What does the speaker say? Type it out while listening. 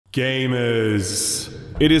Gamers.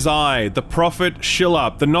 It is I, the Prophet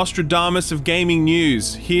Shillup, the Nostradamus of gaming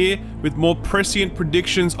news, here with more prescient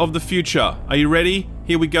predictions of the future. Are you ready?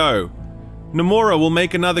 Here we go. Nomura will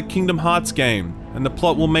make another Kingdom Hearts game, and the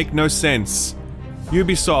plot will make no sense.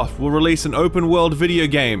 Ubisoft will release an open-world video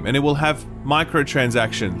game, and it will have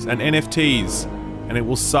microtransactions and NFTs, and it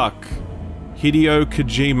will suck. Hideo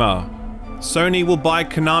Kojima. Sony will buy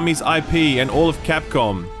Konami's IP and all of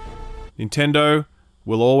Capcom. Nintendo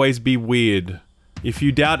will always be weird. If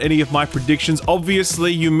you doubt any of my predictions,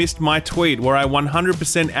 obviously you missed my tweet where I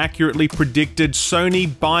 100% accurately predicted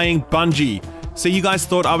Sony buying Bungie. So you guys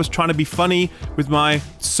thought I was trying to be funny with my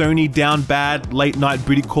Sony down bad late night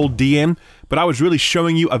booty call DM, but I was really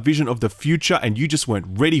showing you a vision of the future and you just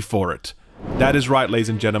weren't ready for it. That is right, ladies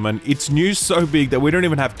and gentlemen. It's news so big that we don't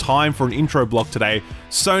even have time for an intro block today.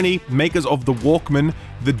 Sony, makers of the Walkman,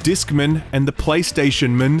 the Discman, and the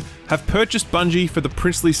PlayStation Man, have purchased Bungie for the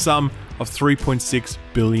princely sum of $3.6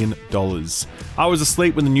 billion. I was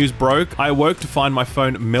asleep when the news broke. I awoke to find my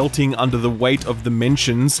phone melting under the weight of the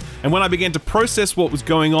mentions, and when I began to process what was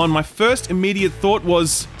going on, my first immediate thought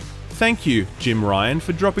was, thank you, Jim Ryan,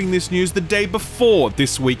 for dropping this news the day before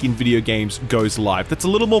This Week in Video Games goes live. That's a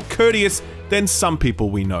little more courteous than some people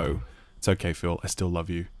we know. It's okay, Phil. I still love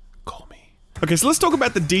you. Call me. Okay, so let's talk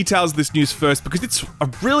about the details of this news first, because it's a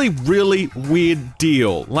really, really weird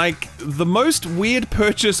deal. Like, the most weird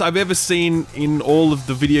purchase I've ever seen in all of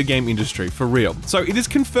the video game industry, for real. So, it is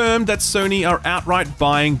confirmed that Sony are outright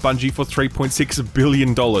buying Bungie for $3.6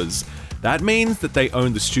 billion. That means that they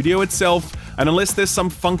own the studio itself, and unless there's some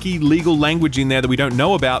funky legal language in there that we don't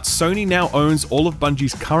know about, Sony now owns all of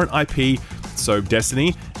Bungie's current IP, so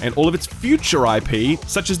Destiny, and all of its future IP,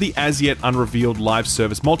 such as the as-yet unrevealed live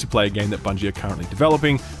service multiplayer game that Bungie are currently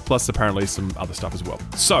developing, plus apparently some other stuff as well.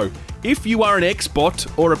 So, if you are an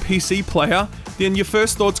Xbot or a PC player, then your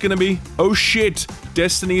first thought's gonna be, oh shit,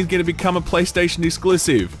 Destiny is gonna become a PlayStation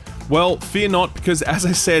exclusive. Well, fear not, because as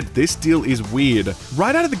I said, this deal is weird.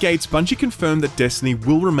 Right out of the gates, Bungie confirmed that Destiny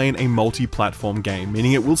will remain a multi-platform game,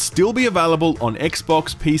 meaning it will still be available on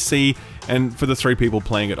Xbox, PC, and for the 3 people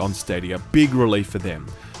playing it on Stadia. Big relief for them.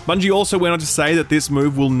 Bungie also went on to say that this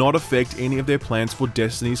move will not affect any of their plans for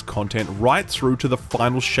Destiny's content right through to the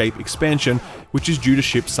Final Shape expansion, which is due to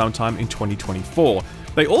ship sometime in 2024.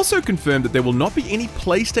 They also confirmed that there will not be any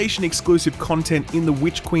PlayStation exclusive content in the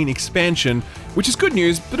Witch Queen expansion, which is good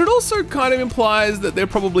news, but it also kind of implies that there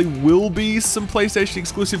probably will be some PlayStation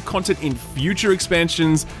exclusive content in future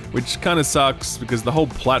expansions, which kind of sucks because the whole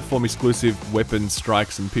platform exclusive weapon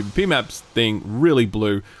strikes and PvP maps thing really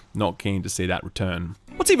blew. Not keen to see that return.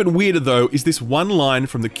 What's even weirder though is this one line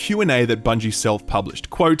from the Q&A that Bungie self-published.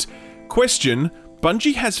 Quote, question,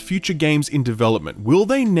 Bungie has future games in development. Will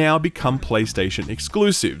they now become PlayStation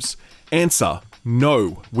exclusives? Answer,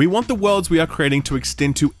 no. We want the worlds we are creating to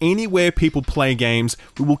extend to anywhere people play games.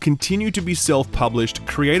 We will continue to be self-published,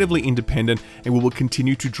 creatively independent, and we will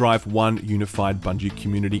continue to drive one unified Bungie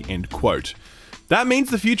community, end quote. That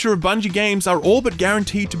means the future of Bungie games are all but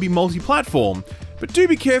guaranteed to be multi-platform. But do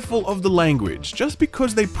be careful of the language. Just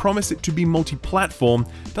because they promise it to be multi-platform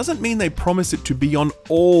doesn't mean they promise it to be on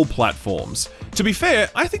all platforms. To be fair,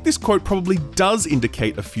 I think this quote probably does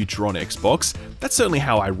indicate a future on Xbox. That's certainly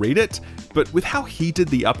how I read it. But with how heated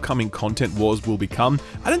the upcoming content wars will become,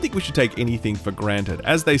 I don't think we should take anything for granted.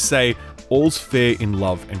 As they say, all's fair in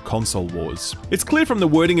love and console wars. It's clear from the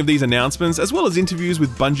wording of these announcements, as well as interviews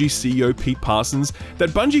with Bungie CEO Pete Parsons,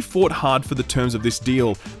 that Bungie fought hard for the terms of this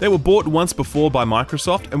deal. They were bought once before by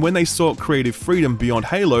Microsoft, and when they sought creative freedom beyond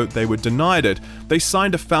Halo, they were denied it. They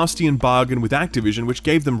signed a Faustian bargain with Activision, which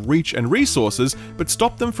gave them reach and resources, but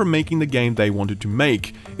stopped them from making the game they wanted to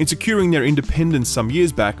make. In securing their independence some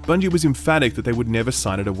years back, Bungie was emphatic that they would never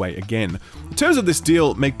sign it away again. The terms of this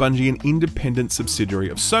deal make Bungie an independent subsidiary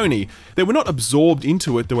of Sony. They were not absorbed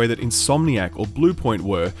into it the way that Insomniac or Bluepoint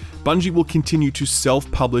were. Bungie will continue to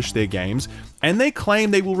self-publish their games, and they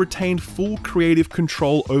claim they will retain full creative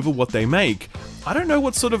control over what they make. I don't know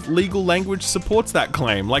what sort of legal language supports that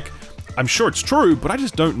claim. Like, I'm sure it's true, but I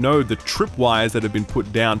just don't know the tripwires that have been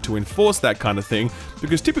put down to enforce that kind of thing,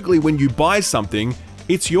 because typically when you buy something,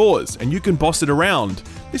 it's yours, and you can boss it around.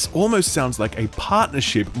 This almost sounds like a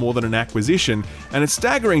partnership more than an acquisition, and it's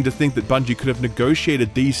staggering to think that Bungie could have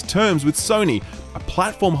negotiated these terms with Sony, a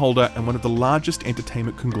platform holder and one of the largest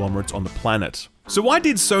entertainment conglomerates on the planet. So why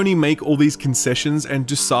did Sony make all these concessions and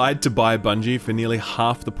decide to buy Bungie for nearly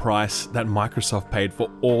half the price that Microsoft paid for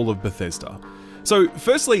all of Bethesda? So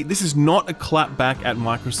firstly, this is not a clap back at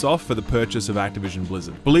Microsoft for the purchase of Activision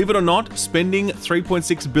Blizzard. Believe it or not, spending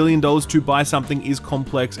 $3.6 billion to buy something is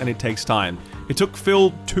complex and it takes time. It took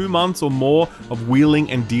Phil 2 months or more of wheeling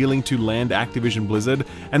and dealing to land Activision Blizzard,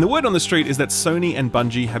 and the word on the street is that Sony and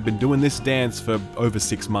Bungie have been doing this dance for over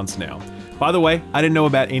 6 months now. By the way, I didn't know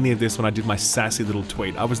about any of this when I did my sassy little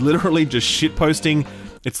tweet. I was literally just shitposting.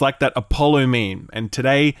 It's like that Apollo meme, and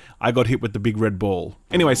today I got hit with the big red ball.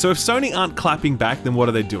 Anyway, so if Sony aren't clapping back, then what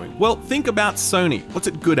are they doing? Well, think about Sony. What's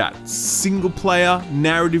it good at? Single-player,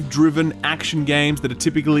 narrative-driven action games that are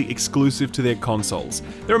typically exclusive to their consoles.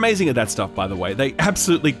 They're amazing at that stuff, by the way. They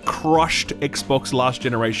absolutely crushed Xbox last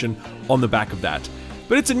generation on the back of that.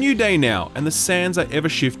 But it's a new day now, and the sands are ever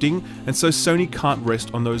shifting, and so Sony can't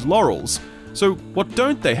rest on those laurels. So what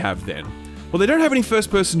don't they have then? Well, they don't have any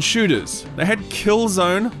first-person shooters. They had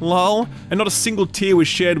Killzone, lol, and not a single tear was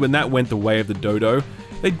shed when that went the way of the dodo.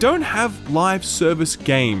 They don't have live service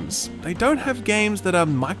games. They don't have games that are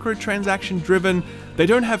microtransaction driven. They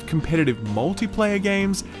don't have competitive multiplayer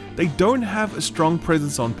games. They don't have a strong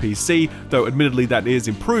presence on PC, though admittedly that is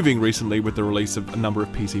improving recently with the release of a number of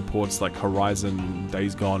PC ports like Horizon,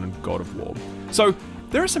 Days Gone, and God of War. So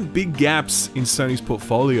there are some big gaps in Sony's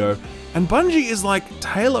portfolio, and Bungie is like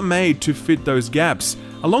tailor-made to fit those gaps.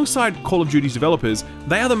 Alongside Call of Duty's developers,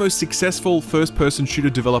 they are the most successful first-person shooter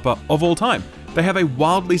developer of all time. They have a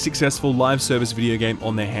wildly successful live service video game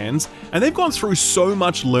on their hands, and they've gone through so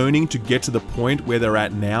much learning to get to the point where they're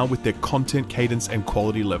at now with their content cadence and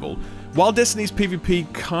quality level. While Destiny's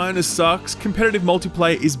PvP kinda sucks, competitive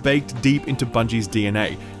multiplayer is baked deep into Bungie's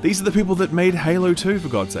DNA. These are the people that made Halo 2, for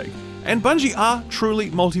God's sake. And Bungie are truly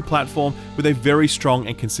multi-platform with a very strong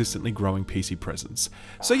and consistently growing PC presence.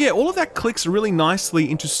 So yeah, all of that clicks really nicely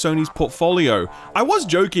into Sony's portfolio. I was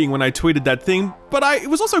joking when I tweeted that thing, but it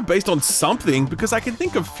was also based on something because I can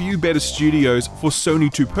think of few better studios for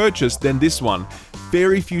Sony to purchase than this one.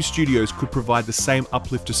 Very few studios could provide the same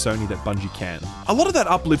uplift to Sony that Bungie can. A lot of that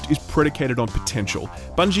uplift is predicated on potential.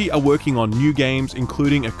 Bungie are working on new games,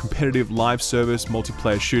 including a competitive live service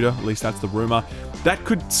multiplayer shooter, at least that's the rumor. That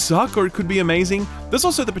could suck or it could be amazing. There's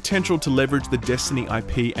also the potential to leverage the Destiny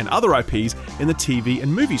IP and other IPs in the TV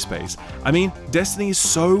and movie space. I mean, Destiny is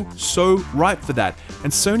so ripe for that,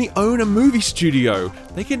 and Sony own a movie studio.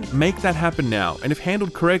 They can make that happen now, and if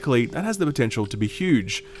handled correctly, that has the potential to be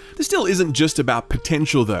huge. This still isn't just about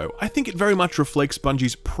potential though. I think it very much reflects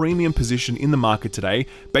Bungie's premium position in the market today,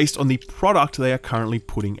 based on the product they are currently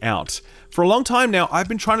putting out. For a long time now, I've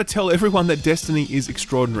been trying to tell everyone that Destiny is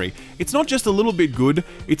extraordinary. It's not just a little bit good,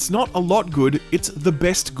 it's not a lot good, it's the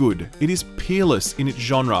best good. It is peerless in its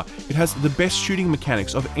genre. It has the best shooting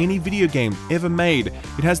mechanics of any video game ever made.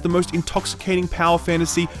 It has the most intoxicating power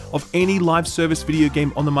fantasy of any live service video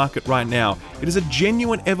game on the market right now. It is a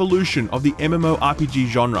genuine evolution of the MMORPG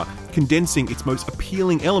genre, condensing its most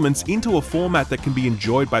appealing elements into a format that can be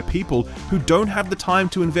enjoyed by people who don't have the time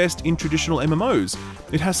to invest in traditional MMOs.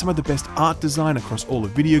 It has some of the best art design across all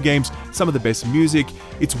of video games, some of the best music,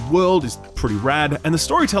 its world is pretty rad, and the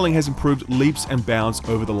storytelling has improved leaps and bounds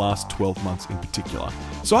over the last 12 months in particular.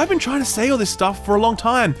 So I've been trying to say all this stuff for a long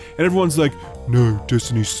time, and everyone's like, no,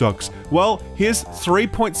 Destiny sucks. Well, here's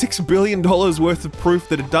 $3.6 billion worth of proof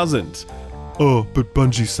that it doesn't. Oh, but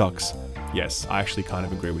Bungie sucks. Yes, I actually kind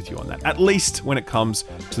of agree with you on that, at least when it comes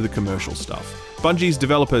to the commercial stuff. Bungie's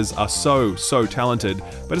developers are so talented,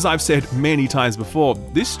 but as I've said many times before,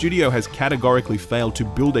 this studio has categorically failed to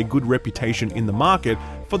build a good reputation in the market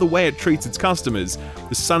for the way it treats its customers.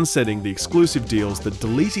 The sunsetting, the exclusive deals, the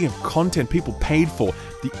deleting of content people paid for,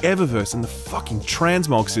 the Eververse, and the fucking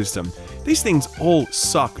transmog system. These things all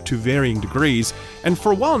suck to varying degrees, and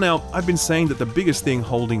for a while now, I've been saying that the biggest thing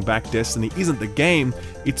holding back Destiny isn't the game,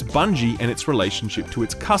 it's Bungie and its relationship to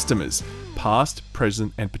its customers, past,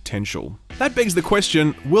 present, and potential. That begs the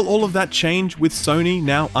question, will all of that change with Sony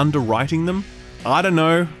now underwriting them? I don't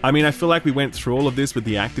know. I mean, I feel like we went through all of this with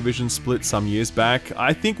the Activision split some years back.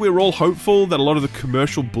 I think we were all hopeful that a lot of the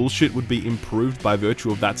commercial bullshit would be improved by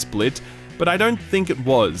virtue of that split, but I don't think it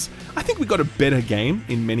was. I think we got a better game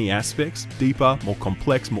in many aspects, deeper, more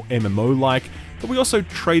complex, more MMO-like, but we also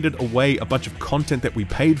traded away a bunch of content that we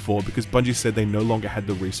paid for because Bungie said they no longer had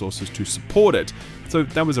the resources to support it. So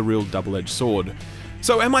that was a real double-edged sword.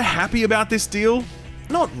 So am I happy about this deal?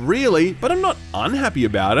 Not really, but I'm not unhappy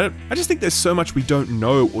about it. I just think there's so much we don't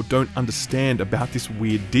know or don't understand about this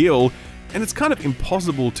weird deal, and it's kind of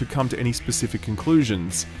impossible to come to any specific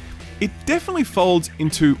conclusions. It definitely folds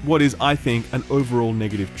into what is, I think, an overall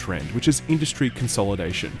negative trend, which is industry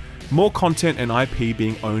consolidation. more content and IP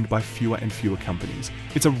being owned by fewer and fewer companies.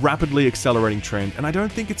 It's a rapidly accelerating trend, and I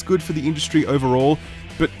don't think it's good for the industry overall,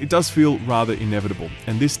 but it does feel rather inevitable,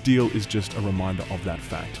 and this deal is just a reminder of that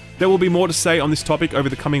fact. There will be more to say on this topic over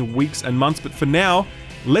the coming weeks and months, but for now,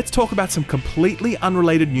 let's talk about some completely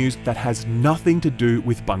unrelated news that has nothing to do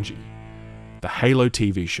with Bungie. The Halo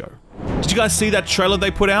TV show. Did you guys see that trailer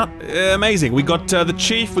they put out? Amazing. We got the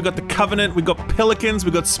Chief, we got the Covenant, we got Pelicans,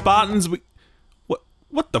 we got Spartans,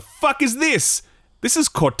 What the fuck is this? This is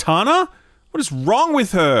Cortana? What is wrong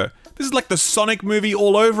with her? This is like the Sonic movie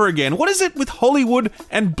all over again. What is it with Hollywood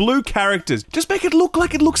and blue characters? Just make it look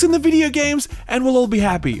like it looks in the video games and we'll all be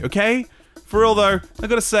happy, okay? For real though, I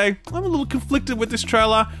gotta say, I'm a little conflicted with this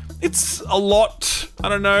trailer. It's a lot. I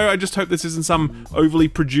don't know, I just hope this isn't some overly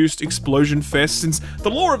produced explosion fest, since the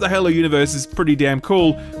lore of the Halo universe is pretty damn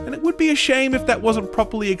cool, and it would be a shame if that wasn't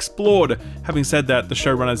properly explored. Having said that, the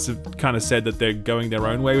showrunners have kind of said that they're going their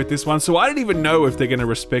own way with this one, so I don't even know if they're going to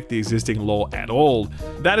respect the existing lore at all.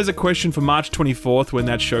 That is a question for March 24th when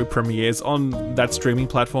that show premieres on that streaming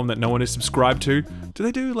platform that no one is subscribed to. Do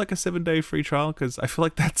they do like a 7-day free trial? Because I feel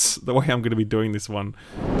like that's the way I'm going to be doing this one.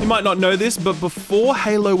 You might not know this, but before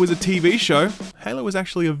Halo was a TV show, Halo was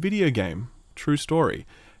actually a video game. True story.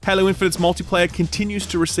 Halo Infinite's multiplayer continues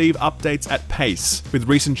to receive updates at pace, with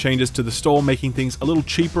recent changes to the store making things a little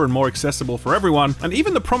cheaper and more accessible for everyone, and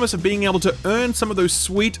even the promise of being able to earn some of those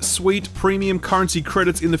sweet premium currency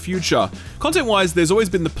credits in the future. Content-wise, there's always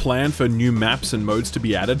been the plan for new maps and modes to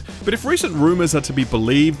be added, but if recent rumors are to be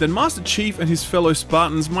believed, then Master Chief and his fellow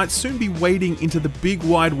Spartans might soon be wading into the big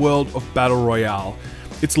wide world of Battle Royale.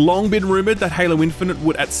 It's long been rumored that Halo Infinite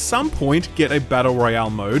would at some point get a Battle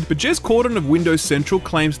Royale mode, but Jez Corden of Windows Central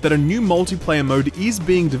claims that a new multiplayer mode is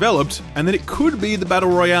being developed and that it could be the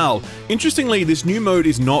Battle Royale. Interestingly, this new mode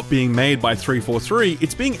is not being made by 343,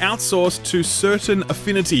 it's being outsourced to Certain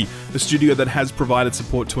Affinity, the studio that has provided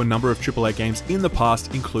support to a number of AAA games in the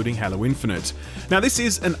past, including Halo Infinite. Now this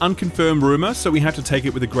is an unconfirmed rumor, so we have to take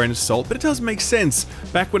it with a grain of salt, but it does make sense.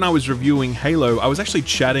 Back when I was reviewing Halo, I was actually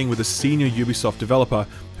chatting with a senior Ubisoft developer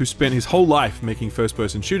who spent his whole life making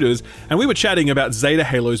first-person shooters, and we were chatting about Zeta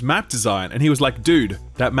Halo's map design, and he was like, dude,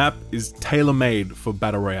 that map is tailor-made for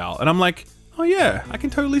Battle Royale. And I'm like, oh yeah, I can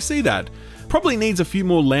totally see that. Probably needs a few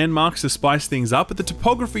more landmarks to spice things up, but the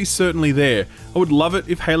topography is certainly there. I would love it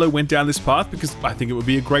if Halo went down this path because I think it would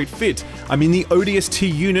be a great fit. I mean, the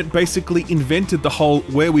ODST unit basically invented the whole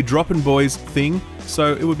where we droppin' boys thing,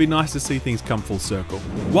 so it would be nice to see things come full circle.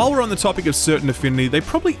 While we're on the topic of Certain Affinity, they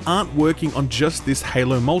probably aren't working on just this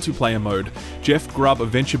Halo multiplayer mode. Jeff Grubb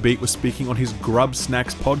of VentureBeat was speaking on his Grub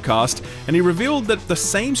Snacks podcast, and he revealed that the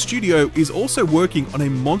same studio is also working on a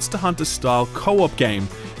Monster Hunter style co-op game.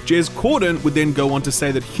 Jez Corden would then go on to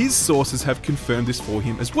say that his sources have confirmed this for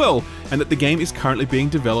him as well, and that the game is currently being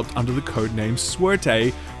developed under the codename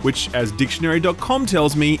Suerte, which, as dictionary.com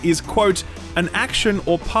tells me, is, quote, an action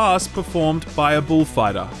or pass performed by a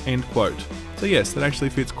bullfighter, end quote. So yes, that actually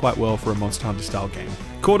fits quite well for a Monster Hunter style game.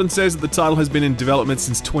 Corden says that the title has been in development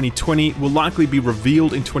since 2020, will likely be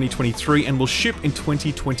revealed in 2023, and will ship in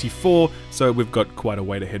 2024, so we've got quite a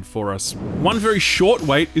wait ahead for us. One very short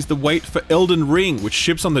wait is the wait for Elden Ring, which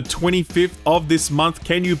ships on the 25th of this month.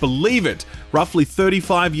 Can you believe it? Roughly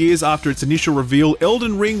 35 years after its initial reveal,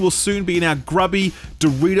 Elden Ring will soon be in our grubby,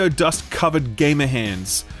 Dorito dust-covered gamer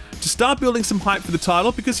hands. To start building some hype for the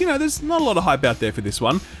title, because, you know, there's not a lot of hype out there for this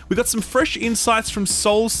one, we got some fresh insights from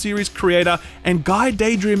Souls series creator and guy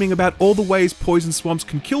daydreaming about all the ways poison swamps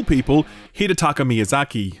can kill people, Hidetaka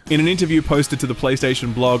Miyazaki. In an interview posted to the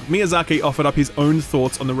PlayStation blog, Miyazaki offered up his own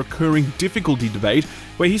thoughts on the recurring difficulty debate,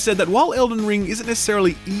 where he said that while Elden Ring isn't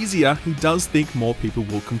necessarily easier, he does think more people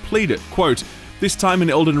will complete it. Quote, this time in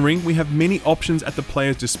Elden Ring, we have many options at the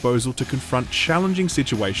player's disposal to confront challenging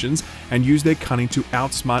situations and use their cunning to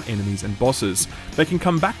outsmart enemies and bosses. They can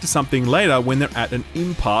come back to something later when they're at an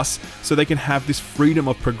impasse, so they can have this freedom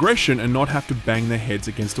of progression and not have to bang their heads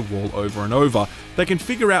against a wall over and over. They can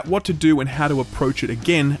figure out what to do and how to approach it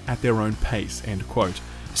again at their own pace, end quote.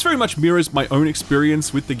 This very much mirrors my own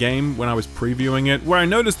experience with the game when I was previewing it, where I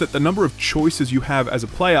noticed that the number of choices you have as a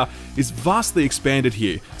player is vastly expanded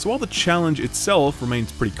here. So while the challenge itself remains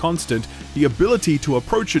pretty constant, the ability to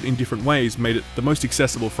approach it in different ways made it the most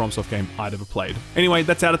accessible FromSoft game I'd ever played. Anyway,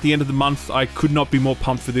 that's out at the end of the month. I could not be more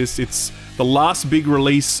pumped for this. It's the last big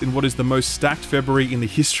release in what is the most stacked February in the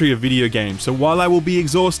history of video games. So while I will be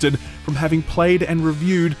exhausted from having played and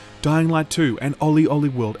reviewed Dying Light 2, and Oli Oli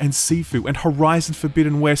World, and Sifu, and Horizon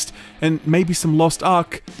Forbidden West, and maybe some Lost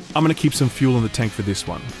Ark, I'm gonna keep some fuel in the tank for this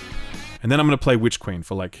one. And then I'm gonna play Witch Queen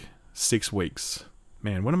for like 6 weeks.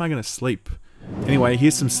 Man, when am I gonna sleep? Anyway,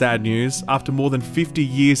 here's some sad news. After more than 50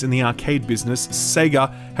 years in the arcade business,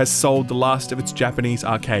 Sega has sold the last of its Japanese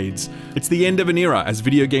arcades. It's the end of an era as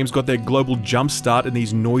video games got their global jumpstart in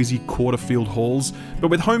these noisy quarter-field halls. But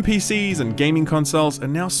with home PCs and gaming consoles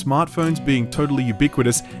and now smartphones being totally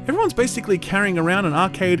ubiquitous, everyone's basically carrying around an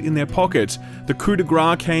arcade in their pocket. The coup de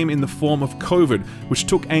grace came in the form of COVID, which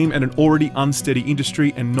took aim at an already unsteady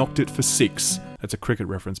industry and knocked it for 6. That's a cricket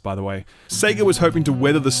reference, by the way. Sega was hoping to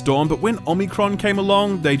weather the storm, but when Omicron came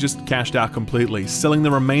along, they just cashed out completely, selling the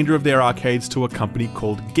remainder of their arcades to a company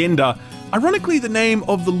called Genda, ironically the name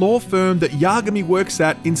of the law firm that Yagami works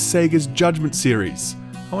at in Sega's Judgment series.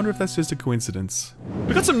 I wonder if that's just a coincidence.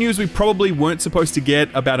 We got some news we probably weren't supposed to get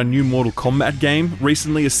about a new Mortal Kombat game.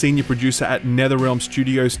 Recently, a senior producer at NetherRealm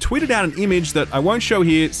Studios tweeted out an image that I won't show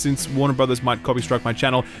here since Warner Brothers might copy strike my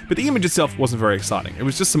channel, but the image itself wasn't very exciting. It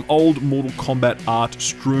was just some old Mortal Kombat art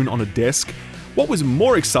strewn on a desk. What was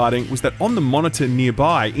more exciting was that on the monitor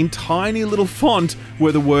nearby, in tiny little font,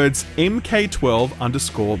 were the words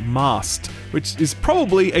MK12_masked, which is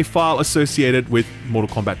probably a file associated with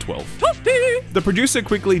Mortal Kombat 12. The producer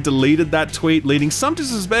quickly deleted that tweet, leading some to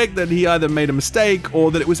suspect that he either made a mistake or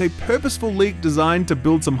that it was a purposeful leak designed to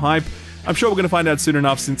build some hype. I'm sure we're going to find out soon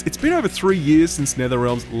enough since it's been over 3 years since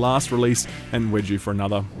NetherRealm's last release and we're due for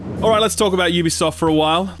another. Alright, let's talk about Ubisoft for a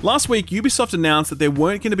while. Last week, Ubisoft announced that there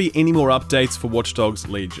weren't going to be any more updates for Watch Dogs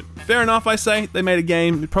Legion. Fair enough, I say. They made a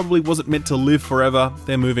game. It probably wasn't meant to live forever.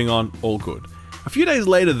 They're moving on. All good. A few days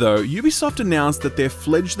later though, Ubisoft announced that their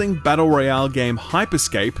fledgling Battle Royale game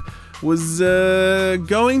Hyperscape was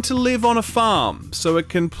going to live on a farm so it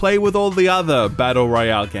can play with all the other Battle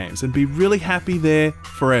Royale games and be really happy there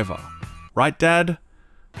forever. Right, Dad?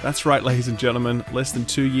 That's right, ladies and gentlemen. Less than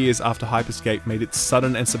 2 years after Hyperscape made its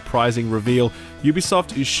sudden and surprising reveal,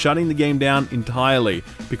 Ubisoft is shutting the game down entirely.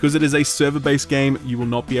 Because it is a server-based game, you will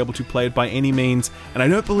not be able to play it by any means, and I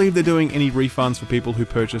don't believe they're doing any refunds for people who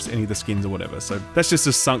purchased any of the skins or whatever, so that's just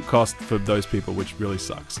a sunk cost for those people, which really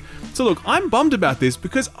sucks. So look, I'm bummed about this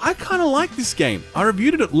because I kinda like this game. I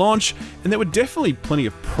reviewed it at launch, and there were definitely plenty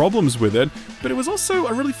of problems with it, but it was also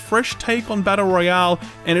a really fresh take on Battle Royale,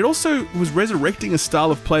 and it also was resurrecting a style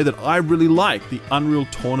of play that I really like, the Unreal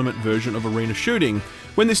Tournament version of arena shooting.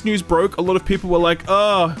 When this news broke, a lot of people were like,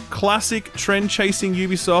 oh, classic trend-chasing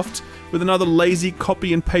Ubisoft with another lazy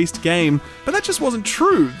copy and paste game, but that just wasn't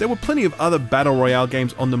true. There were plenty of other Battle Royale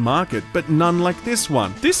games on the market, but none like this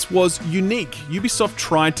one. This was unique. Ubisoft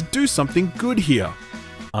tried to do something good here.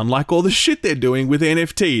 Unlike all the shit they're doing with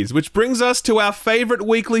NFTs, which brings us to our favorite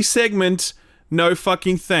weekly segment, No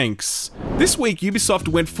Fucking Thanks. This week, Ubisoft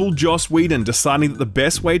went full Joss Whedon, deciding that the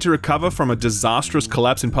best way to recover from a disastrous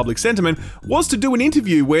collapse in public sentiment was to do an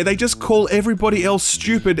interview where they just call everybody else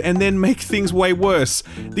stupid and then make things way worse.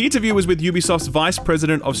 The interview was with Ubisoft's Vice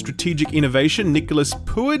President of Strategic Innovation, Nicolas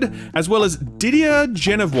Poued, as well as Didier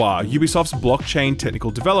Genevois, Ubisoft's blockchain technical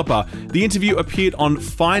developer. The interview appeared on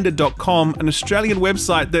Finder.com, an Australian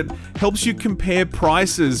website that helps you compare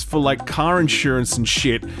prices for like car insurance and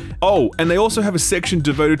shit. Oh, and they also have a section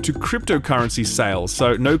devoted to cryptocurrency sales,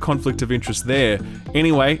 so no conflict of interest there.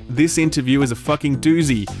 Anyway, this interview is a fucking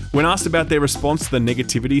doozy. When asked about their response to the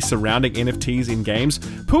negativity surrounding NFTs in games,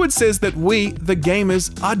 Poued says that we, the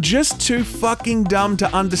gamers, are just too fucking dumb to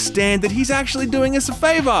understand that he's actually doing us a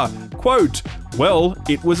favor. Quote, well,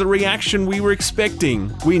 it was a reaction we were expecting.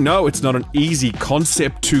 We know it's not an easy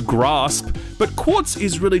concept to grasp, but Quartz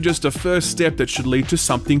is really just a first step that should lead to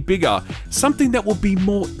something bigger, something that will be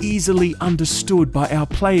more easily understood by our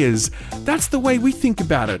players. That's the way we think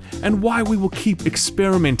about it, and why we will keep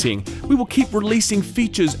experimenting. We will keep releasing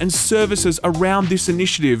features and services around this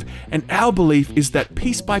initiative, and our belief is that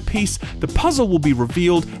piece by piece, the puzzle will be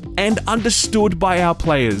revealed and understood by our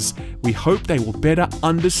players. We hope they will better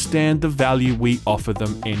understand the value we offer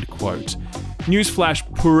them, end quote. Newsflash,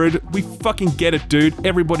 Poued, we fucking get it, dude.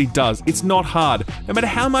 Everybody does. It's not hard. No matter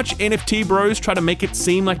how much NFT bros try to make it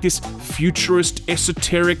seem like this futurist,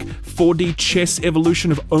 esoteric, 4D chess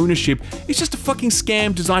evolution of ownership, it's just a fucking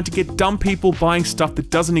scam designed to get dumb people buying stuff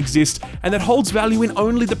that doesn't exist and that holds value in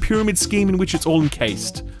only the pyramid scheme in which it's all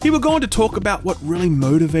encased. He will go on to talk about what really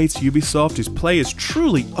motivates Ubisoft is players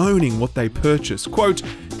truly owning what they purchase. Quote,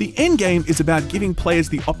 the endgame is about giving players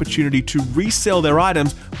the opportunity to resell their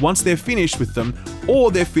items once they're finished with them,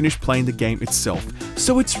 or they're finished playing the game itself.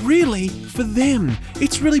 So it's really for them.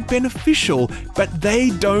 It's really beneficial, but they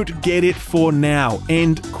don't get it for now.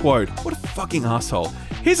 End quote. What a fucking asshole.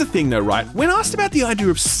 Here's the thing though, right? When asked about the idea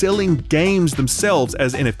of selling games themselves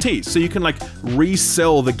as NFTs, so you can like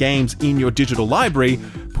resell the games in your digital library,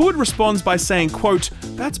 Pud responds by saying, quote,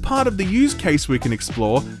 "That's part of the use case we can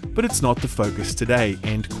explore, but it's not the focus today,"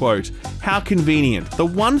 end quote. How convenient. The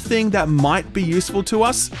one thing that might be useful to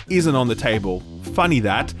us isn't on the table. Funny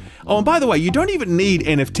that. Oh, and by the way, you don't even need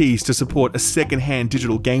NFTs to support a second-hand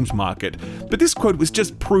digital games market. But this quote was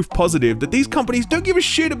just proof positive that these companies don't give a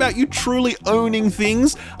shit about you truly owning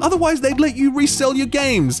things, otherwise they'd let you resell your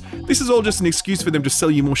games. This is all just an excuse for them to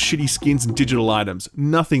sell you more shitty skins and digital items,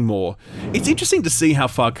 nothing more. It's interesting to see how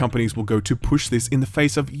far companies will go to push this in the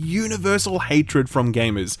face of universal hatred from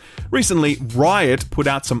gamers. Recently, Riot put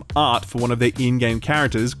out some art for one of their in-game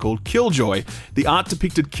characters called Killjoy. The art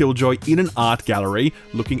depicted Killjoy in an art gallery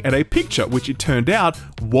looking at a picture, which it turned out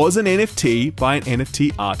was an NFT by an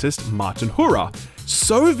NFT artist, Martin Hura.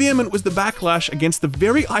 So vehement was the backlash against the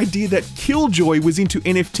very idea that Killjoy was into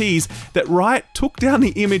NFTs that Riot took down the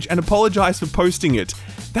image and apologized for posting it.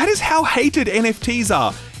 That is how hated NFTs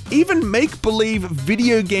are. Even make-believe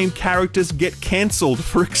video game characters get cancelled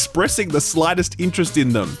for expressing the slightest interest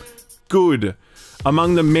in them. Good.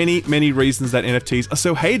 Among the many reasons that NFTs are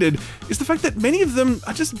so hated is the fact that many of them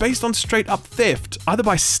are just based on straight up theft, either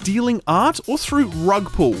by stealing art or through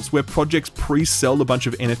rug pulls, where projects pre-sell a bunch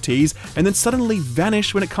of NFTs and then suddenly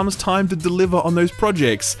vanish when it comes time to deliver on those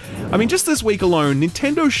projects. I mean, just this week alone,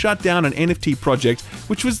 Nintendo shut down an NFT project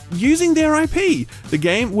which was using their IP. The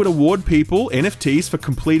game would award people NFTs for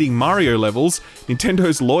completing Mario levels.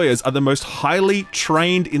 Nintendo's lawyers are the most highly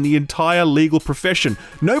trained in the entire legal profession.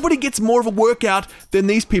 Nobody gets more of a workout than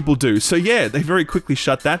these people do. So yeah, they very quickly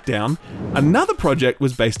shut that down. Another project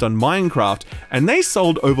was based on Minecraft, and they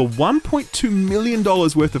sold over $1.2 million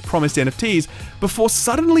worth of promised NFTs before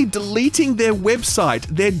suddenly deleting their website,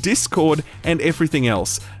 their Discord, and everything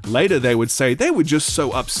else. Later, they would say they were just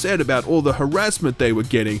so upset about all the harassment they were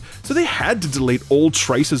getting, so they had to delete all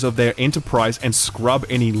traces of their enterprise and scrub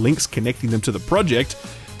any links connecting them to the project.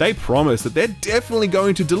 They promise that they're definitely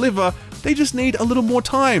going to deliver, they just need a little more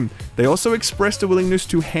time. They also expressed a willingness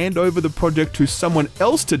to hand over the project to someone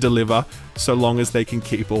else to deliver, so long as they can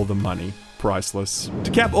keep all the money. Priceless. To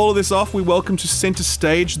cap all of this off, we welcome to center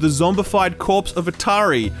stage the zombified corpse of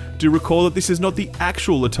Atari. Do recall that this is not the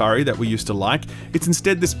actual Atari that we used to like, it's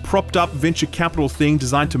instead this propped up venture capital thing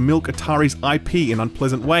designed to milk Atari's IP in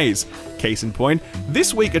unpleasant ways. Case in point,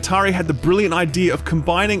 this week Atari had the brilliant idea of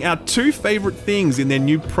combining our two favorite things in their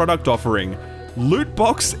new product offering: loot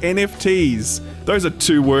box NFTs. Those are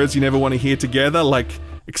two words you never want to hear together, like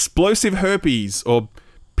explosive herpes or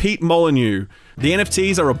Pete Molyneux. The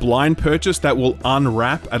NFTs are a blind purchase that will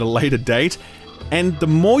unwrap at a later date, and the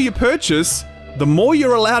more you purchase, the more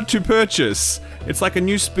you're allowed to purchase. It's like a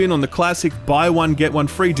new spin on the classic buy one get one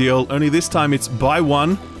free deal, only this time it's buy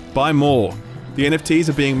one, buy more. The NFTs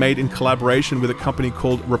are being made in collaboration with a company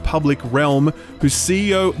called Republic Realm, whose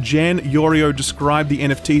CEO Jan Yorio described the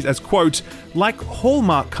NFTs as, quote, like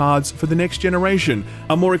Hallmark cards for the next generation,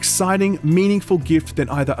 a more exciting, meaningful gift than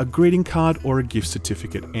either a greeting card or a gift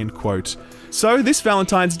certificate, end quote. So this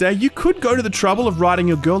Valentine's Day, you could go to the trouble of writing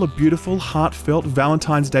your girl a beautiful, heartfelt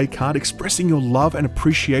Valentine's Day card expressing your love and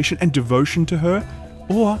appreciation and devotion to her,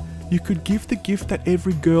 or you could give the gift that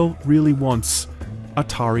every girl really wants: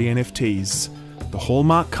 Atari NFTs. The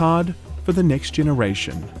Hallmark card for the next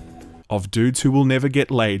generation of dudes who will never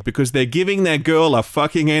get laid because they're giving their girl a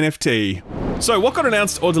fucking NFT. So what got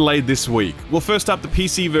announced or delayed this week? Well, first up, the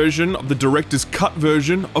PC version of the director's cut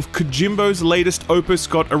version of Kojimbo's latest opus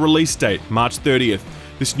got a release date, March 30th.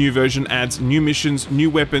 This new version adds new missions, new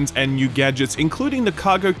weapons, and new gadgets, including the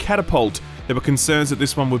cargo catapult. There were concerns that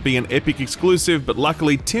this one would be an Epic exclusive, but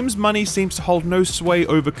luckily Tim's money seems to hold no sway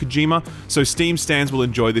over Kojima, so Steam stands will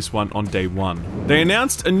enjoy this one on day one. They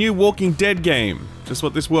announced a new Walking Dead game. Just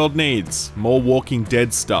what this world needs. More Walking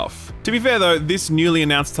Dead stuff. To be fair though, this newly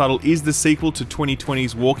announced title is the sequel to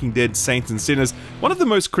 2020's Walking Dead Saints and Sinners, one of the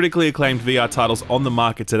most critically acclaimed VR titles on the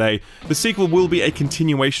market today. The sequel will be a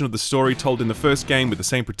continuation of the story told in the first game with the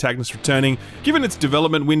same protagonist returning. Given its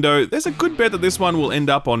development window, there's a good bet that this one will end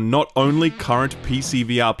up on not only current PC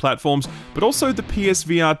VR platforms, but also the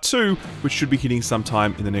PSVR 2, which should be hitting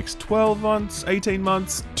sometime in the next 12 months, 18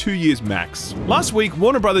 months, 2 years max. Last week,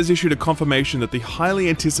 Warner Brothers issued a confirmation that the highly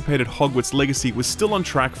anticipated Hogwarts Legacy was still on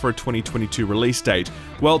track for a 2022 release date.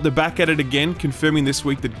 Well, they're back at it again, confirming this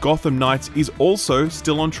week that Gotham Knights is also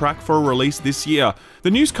still on track for a release this year. The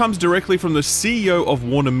news comes directly from the CEO of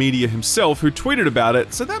Warner Media himself, who tweeted about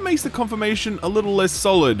it, so that makes the confirmation a little less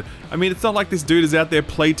solid. I mean, it's not like this dude is out there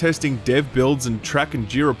playtesting dev builds and tracking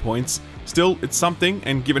Jira points. Still, it's something,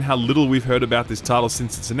 and given how little we've heard about this title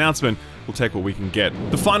since its announcement, we'll take what we can get.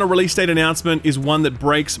 The final release date announcement is one that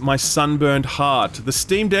breaks my sunburned heart. The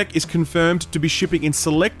Steam Deck is confirmed to be shipping in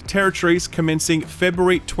select territories commencing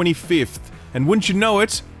February 25th. And wouldn't you know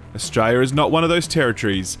it, Australia is not one of those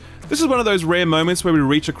territories. This is one of those rare moments where we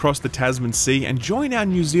reach across the Tasman Sea and join our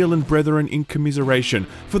New Zealand brethren in commiseration,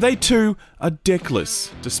 for they too are deckless,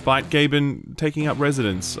 despite Gaben taking up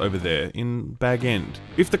residence over there in Bag End.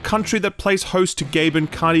 If the country that plays host to Gaben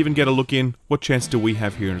can't even get a look in, what chance do we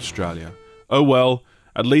have here in Australia? Oh well,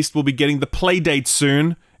 at least we'll be getting the play date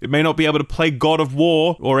soon. It may not be able to play God of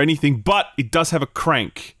War or anything, but it does have a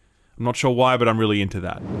crank. I'm not sure why, but I'm really into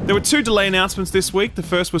that. There were 2 delay announcements this week. The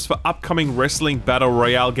first was for upcoming wrestling battle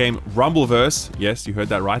royale game Rumbleverse. Yes, you heard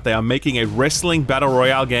that right. They are making a wrestling battle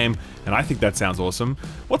royale game, and I think that sounds awesome.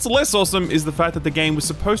 What's less awesome is the fact that the game was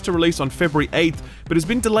supposed to release on February 8th, but has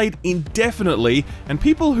been delayed indefinitely, and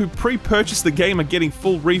people who pre-purchased the game are getting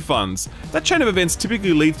full refunds. That chain of events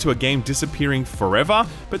typically leads to a game disappearing forever,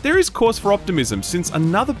 but there is cause for optimism since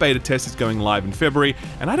another beta test is going live in February,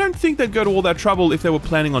 and I don't think they'd go to all that trouble if they were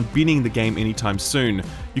planning on binning the game anytime soon.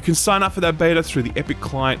 You can sign up for that beta through the Epic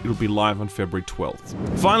client. It'll be live on February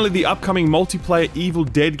 12th. Finally, the upcoming multiplayer Evil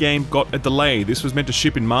Dead game got a delay. This was meant to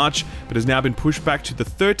ship in March, but has now been pushed back to the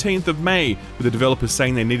 13th of May, with the developers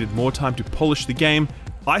saying they needed more time to polish the game.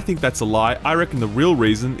 I think that's a lie. I reckon the real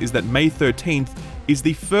reason is that May 13th is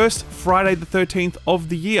the first Friday the 13th of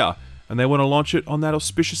the year, and they want to launch it on that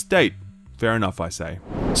auspicious date. Fair enough, I say.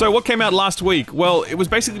 So what came out last week? Well, it was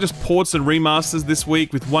basically just ports and remasters this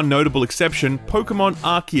week, with one notable exception, Pokemon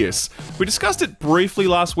Arceus. We discussed it briefly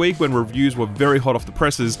last week when reviews were very hot off the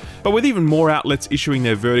presses, but with even more outlets issuing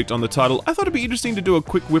their verdict on the title, I thought it'd be interesting to do a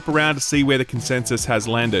quick whip around to see where the consensus has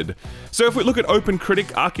landed. So if we look at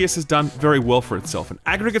OpenCritic, Arceus has done very well for itself, an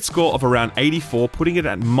aggregate score of around 84, putting it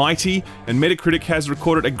at mighty, and Metacritic has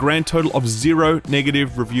recorded a grand total of 0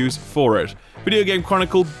 negative reviews for it. Video Game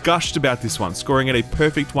Chronicle gushed about this one, scoring it a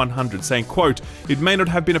perfect 100, saying, quote, "It may not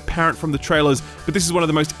have been apparent from the trailers, but this is one of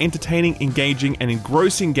the most entertaining, engaging, and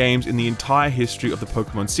engrossing games in the entire history of the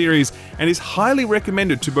Pokemon series, and is highly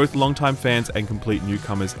recommended to both longtime fans and complete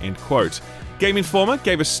newcomers," end quote. Game Informer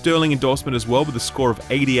gave a sterling endorsement as well with a score of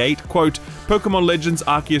 88, quote, "Pokemon Legends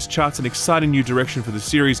Arceus charts an exciting new direction for the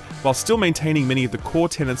series, while still maintaining many of the core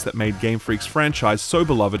tenets that made Game Freak's franchise so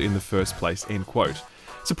beloved in the first place," end quote.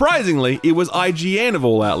 Surprisingly, it was IGN of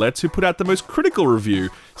all outlets who put out the most critical review,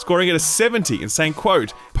 scoring it a 70 and saying,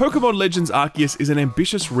 quote, "Pokemon Legends Arceus is an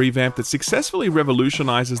ambitious revamp that successfully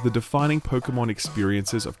revolutionizes the defining Pokemon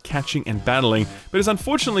experiences of catching and battling, but is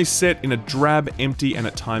unfortunately set in a drab, empty, and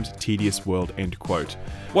at times tedious world," end quote.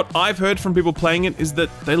 What I've heard from people playing it is that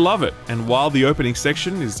they love it, and while the opening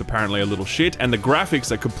section is apparently a little shit, and the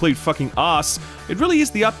graphics are complete fucking arse, it really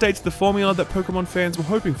is the update to the formula that Pokemon fans were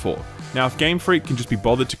hoping for. Now, if Game Freak can just be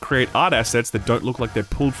bothered to create art assets that don't look like they're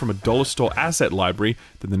pulled from a dollar store asset library,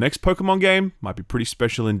 then the next Pokemon game might be pretty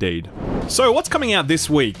special indeed. So, what's coming out this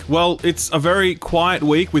week? Well, it's a very quiet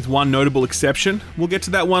week with one notable exception. We'll get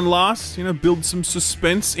to that one last, build some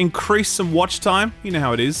suspense, increase some watch time, you know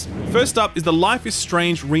how it is. First up is the Life is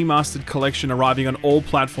Strange Remastered Collection arriving on all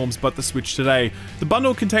platforms but the Switch today. The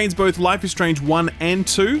bundle contains both Life is Strange 1 and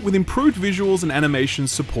 2, with improved visuals and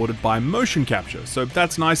animations supported by motion capture, so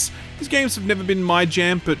that's nice. These games have never been my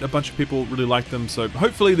jam, but a bunch of people really like them, so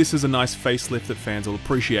hopefully this is a nice facelift that fans will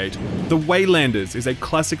appreciate. The Waylanders is a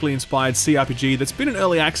classically inspired CRPG that's been in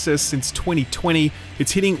early access since 2020.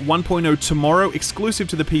 It's hitting 1.0 tomorrow, exclusive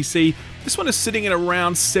to the PC. This one is sitting at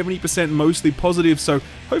around 70% mostly positive, so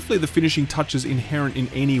hopefully the finishing touches inherent in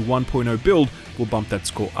any 1.0 build will bump that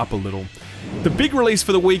score up a little. The big release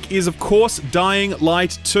for the week is, of course, Dying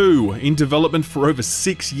Light 2. In development for over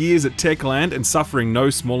 6 years at Techland and suffering no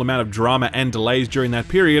small amount of drama and delays during that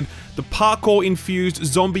period, the parkour-infused,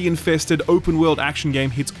 zombie-infested, open-world action game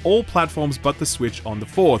hits all platforms but the Switch on the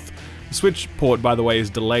 4th. The Switch port, by the way, is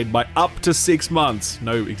delayed by up to 6 months.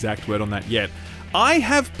 No exact word on that yet. I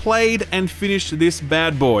have played and finished this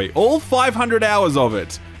bad boy, all 500 hours of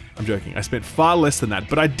it. I'm joking, I spent far less than that,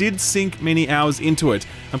 but I did sink many hours into it.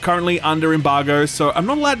 I'm currently under embargo, so I'm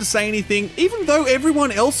not allowed to say anything, even though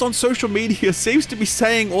everyone else on social media seems to be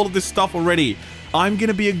saying all of this stuff already. I'm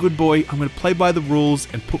gonna be a good boy, I'm gonna play by the rules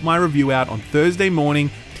and put my review out on Thursday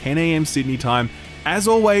morning, 10 AM Sydney time. As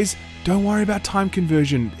always, don't worry about time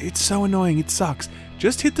conversion, it's so annoying, it sucks.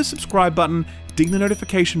 Just hit the subscribe button, ding the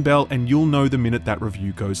notification bell and you'll know the minute that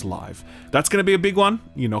review goes live. That's going to be a big one.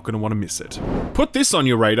 You're not going to want to miss it. Put this on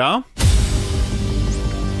your radar.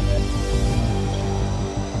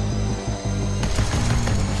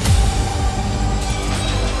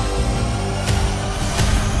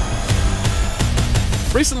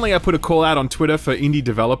 Recently, I put a call out on Twitter for indie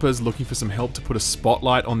developers looking for some help to put a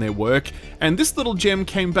spotlight on their work, and this little gem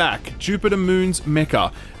came back, Jupiter Moon's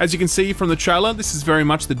Mecha. As you can see from the trailer, this is very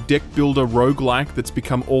much the deck builder roguelike that's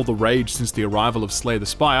become all the rage since the arrival of Slay the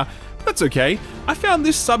Spire. That's okay. I found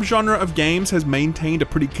this subgenre of games has maintained a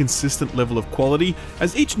pretty consistent level of quality,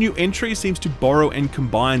 as each new entry seems to borrow and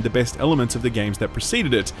combine the best elements of the games that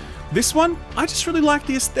preceded it. This one, I just really like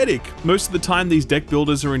the aesthetic. Most of the time these deck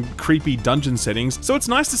builders are in creepy dungeon settings, so it's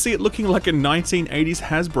nice to see it looking like a 1980s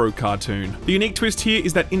Hasbro cartoon. The unique twist here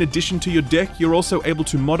is that in addition to your deck, you're also able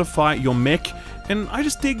to modify your mech, and I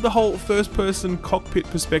just dig the whole first-person cockpit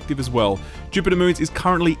perspective as well. Jupiter Moons is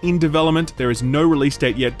currently in development. There is no release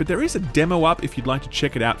date yet, but there is a demo up if you'd like to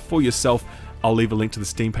check it out for yourself. I'll leave a link to the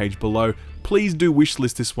Steam page below. Please do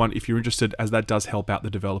wishlist this one if you're interested, as that does help out the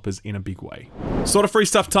developers in a big way. Sort of free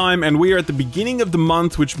stuff time, and we are at the beginning of the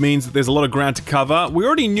month, which means that there's a lot of ground to cover. We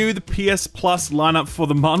already knew the PS Plus lineup for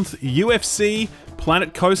the month: UFC,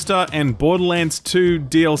 Planet Coaster, and Borderlands 2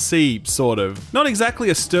 DLC, sort of. Not exactly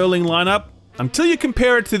a sterling lineup, until you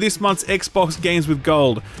compare it to this month's Xbox Games with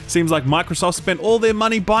Gold. Seems like Microsoft spent all their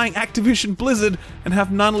money buying Activision Blizzard and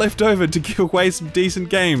have none left over to give away some decent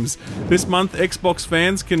games. This month, Xbox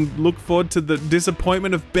fans can look forward to the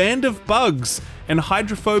disappointment of Band of Bugs and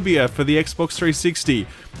Hydrophobia for the Xbox 360.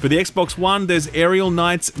 For the Xbox One, there's Aerial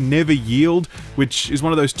Knight's Never Yield, which is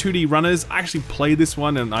one of those 2D runners. I actually played this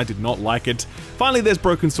one and I did not like it. Finally, there's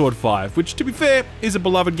Broken Sword 5, which, to be fair, is a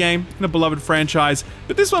beloved game and a beloved franchise,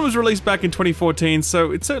 but this one was released back in 2014,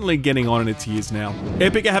 so it's certainly getting on in its years now.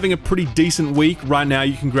 Epic are having a pretty decent week. Right now,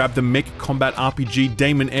 you can grab the mech combat RPG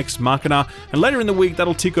Daemon X Machina, and later in the week,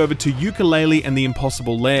 that'll tick over to Yooka-Laylee and the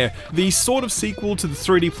Impossible Lair. The sort of sequel to the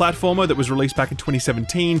 3D platformer that was released back in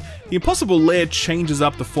 2017, the Impossible Lair changes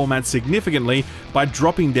up the format significantly by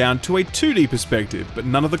dropping down to a 2D perspective, but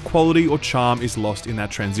none of the quality or charm is lost in that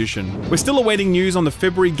transition. We're still awaiting news on the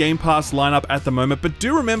February Game Pass lineup at the moment, but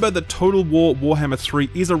do remember that Total War Warhammer 3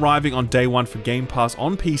 is arriving on day one for Game Pass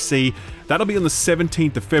on PC. That'll be on the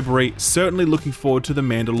 17th of February. Certainly looking forward to the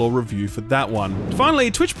Mandalore review for that one. Finally,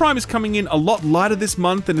 Twitch Prime is coming in a lot lighter this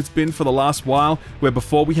month than it's been for the last while, where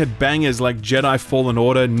before we had bangers like Jedi Fallen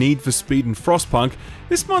Order, Need for Speed, and Frostpunk.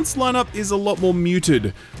 This month's lineup is a lot more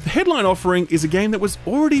muted. The headline offering is a game that was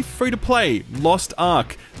already free to play, Lost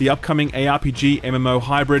Ark, the upcoming ARPG MMO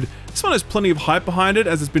hybrid. This one has plenty of hype behind it,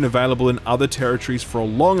 as it's been available in other territories for a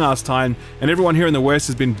long ass time, and everyone here in the West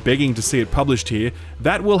has been begging to see it published here.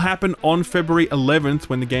 That will happen on February 11th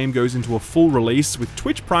when the game goes into a full release, with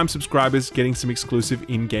Twitch Prime subscribers getting some exclusive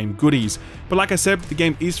in-game goodies. But like I said, the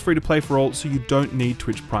game is free to play for all, so you don't need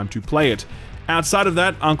Twitch Prime to play it. Outside of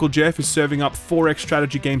that, Uncle Jeff is serving up 4X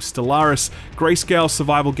strategy game Stellaris, grayscale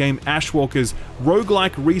survival game Ashwalkers,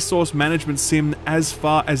 roguelike resource management sim As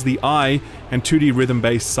Far As the Eye, and 2D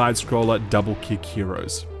rhythm-based side-scroller Double Kick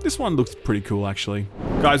Heroes. This one looks pretty cool, actually.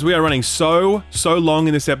 Guys, we are running so long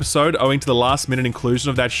in this episode owing to the last-minute inclusion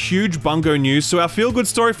of that huge bungo news, so our feel-good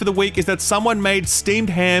story for the week is that someone made steamed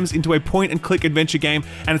hams into a point-and-click adventure game,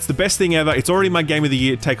 and it's the best thing ever. It's already my game of the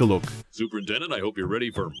year. Take a look. Superintendent, I hope you're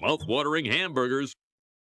ready for mouth-watering hamburgers.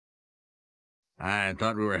 I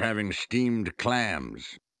thought we were having steamed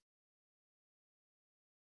clams.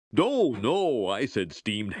 No, I said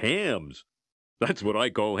steamed hams. That's what I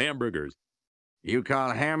call hamburgers. You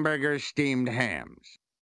call hamburgers steamed hams?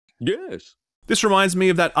 Yes. This reminds me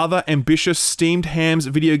of that other ambitious Steamed Hams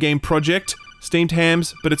video game project. Steamed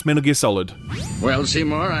Hams, but it's Metal Gear Solid. Well,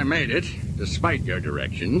 Seymour, I made it, despite your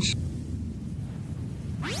directions.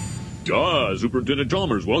 Superintendent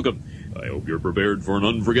Chalmers, welcome. I hope you're prepared for an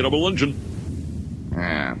unforgettable luncheon.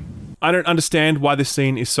 Ah. I don't understand why this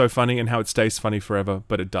scene is so funny and how it stays funny forever,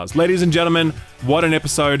 but it does. Ladies and gentlemen, what an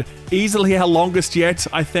episode. Easily our longest yet.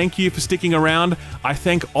 I thank you for sticking around. I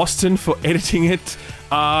thank Austin for editing it.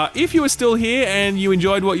 If you are still here and you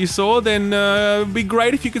enjoyed what you saw, then it'd be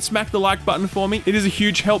great if you could smack the like button for me. It is a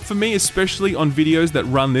huge help for me, especially on videos that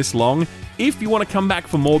run this long. If you want to come back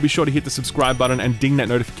for more, be sure to hit the subscribe button and ding that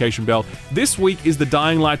notification bell. This week is the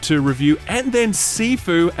Dying Light 2 review, and then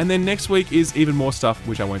Sifu, and then next week is even more stuff,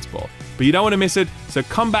 which I won't spoil. But you don't want to miss it, so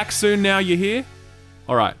come back soon now you're here.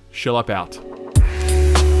 Alright, Shill Up out.